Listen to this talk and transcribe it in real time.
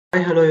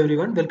Hi, hello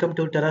everyone. Welcome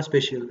to Terra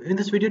Spatial. In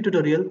this video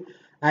tutorial,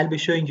 I'll be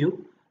showing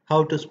you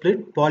how to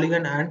split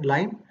polygon and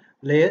line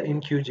layer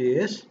in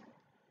QGIS.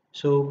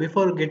 So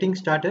before getting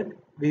started,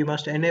 we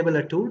must enable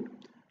a tool.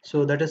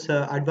 So that is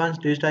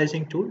advanced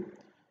digitizing tool.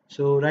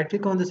 So right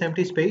click on this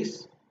empty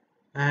space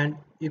and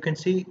you can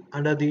see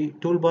under the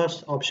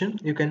toolbars option,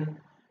 you can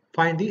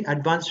find the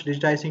advanced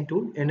digitizing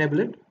tool, enable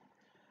it.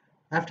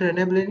 After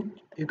enabling,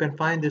 you can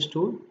find this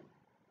tool.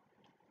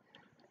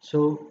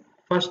 So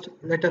first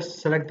let us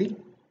select the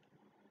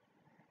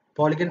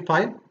polygon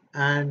file,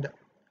 and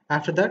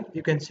after that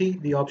you can see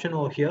the option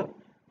over here,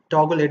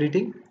 toggle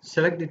editing.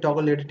 Select the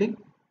toggle editing.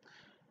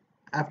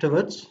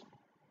 Afterwards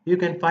you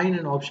can find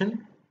an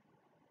option,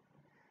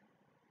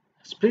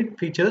 split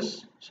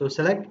features. So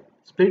select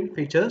split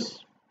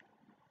features.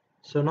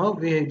 So now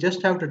we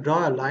just have to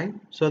draw a line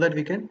so that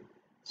we can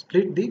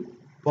split the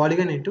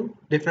polygon into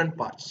different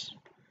parts.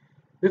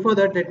 Before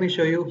that, let me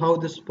show you how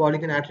this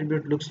polygon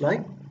attribute looks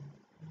like.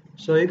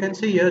 So you can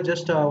see here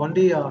just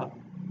only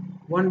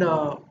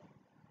one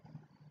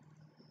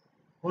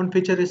one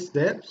feature is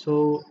there.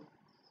 So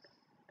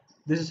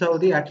this is how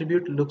the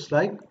attribute looks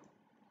like.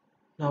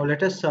 Now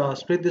let us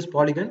split this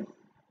polygon.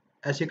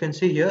 As you can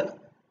see here,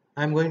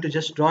 I'm going to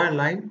just draw a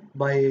line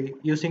by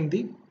using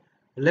the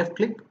left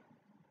click.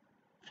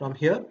 From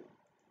here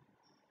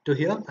to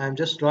here, I'm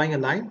just drawing a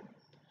line,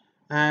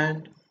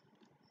 and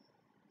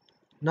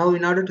now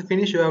in order to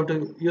finish you have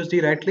to use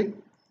the right click.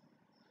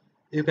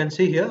 You can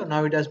see here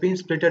now it has been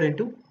splitted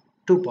into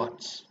two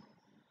parts.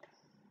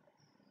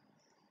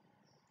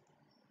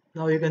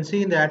 Now you can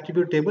see in the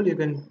attribute table, you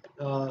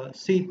can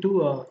see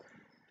two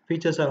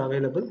features are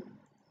available.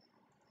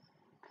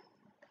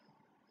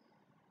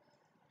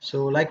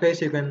 So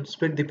likewise you can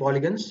split the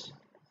polygons.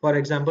 For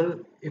example,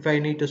 if I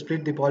need to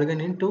split the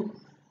polygon into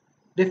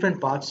different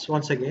parts,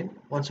 once again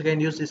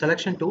use the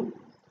selection tool.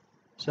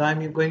 So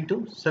I'm going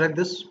to select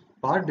this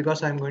part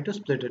because I'm going to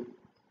split it.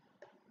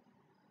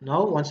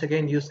 Now once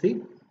again use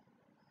the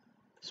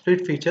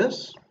split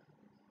features.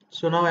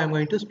 So now I'm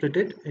going to split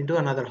it into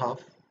another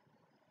half.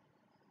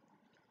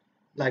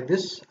 Like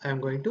this I'm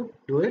going to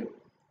do it.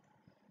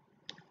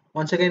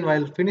 Once again,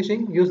 while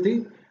finishing, use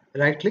the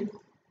right click.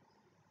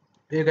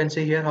 You can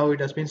see here how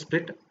it has been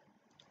split.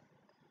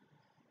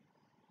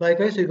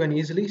 Likewise, you can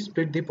easily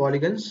split the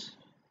polygons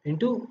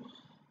into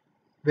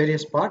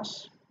various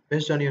parts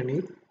based on your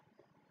need.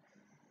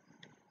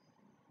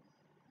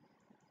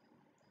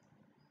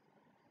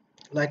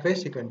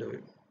 Likewise, you can do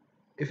it.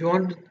 If you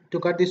want to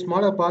cut the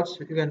smaller parts,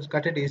 you can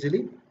cut it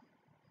easily.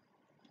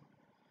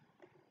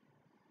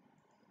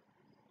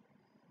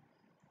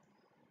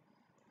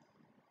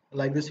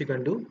 Like this you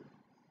can do.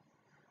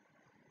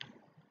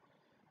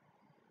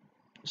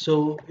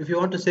 So if you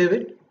want to save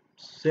it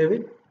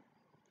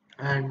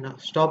and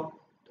stop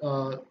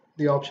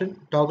the option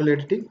toggle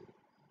editing.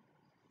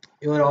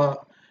 Your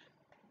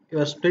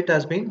split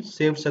has been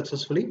saved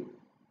successfully.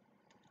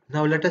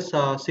 Now let us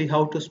see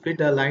how to split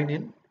a line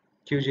in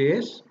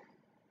QGIS.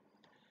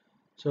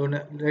 So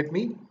let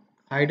me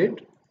hide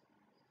it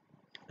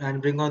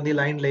and bring on the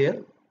line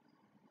layer,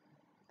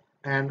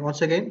 and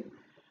once again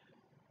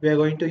we are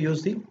going to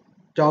use the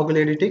toggle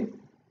editing.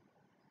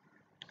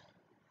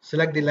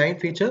 Select the line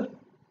feature.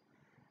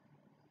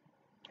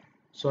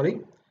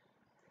 Sorry,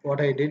 what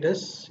I did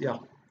is,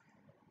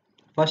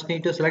 first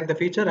need to select the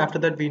feature, after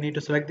that we need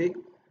to select the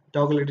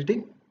toggle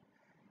editing.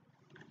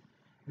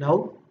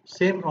 Now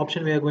same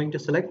option we are going to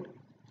select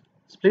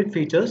split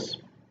features,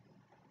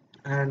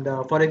 and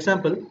for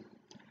example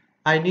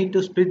I need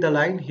to split the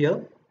line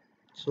here.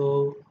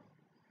 So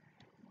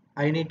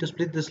I need to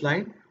split this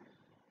line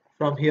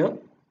from here.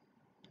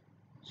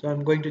 So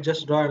I'm going to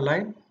just draw a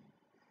line.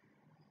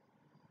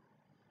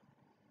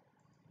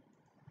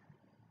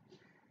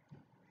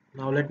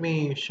 Now let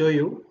me show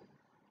you.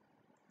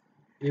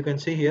 You can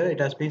see here it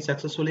has been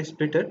successfully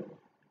splitted.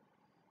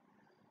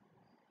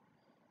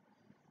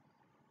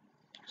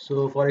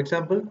 So for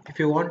example, if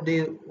you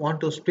want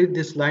to split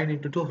this line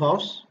into two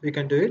halves, we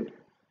can do it.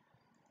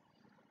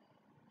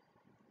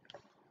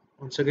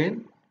 Once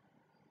again,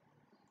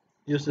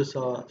 use this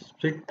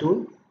split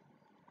tool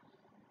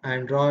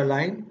and draw a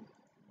line.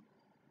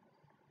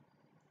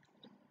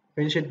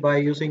 Finish it by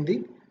using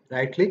the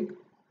right click.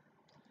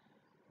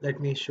 Let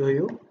me show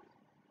you.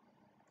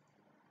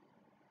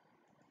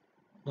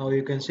 Now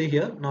you can see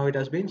here, now it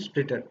has been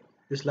splitted.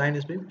 This line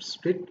has been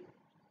split.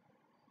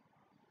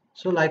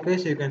 So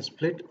likewise you can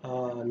split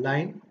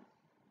line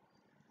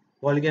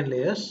polygon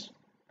layers.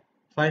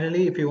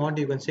 Finally, if you want,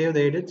 you can save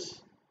the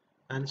edits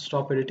and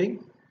stop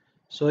editing.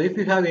 So if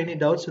you have any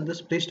doubts in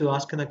this, please do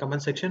ask in the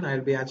comment section. I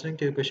will be answering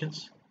to your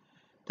questions.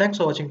 Thanks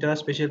for watching Terra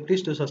Spatial.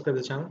 Please do subscribe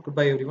to the channel.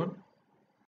 Goodbye everyone.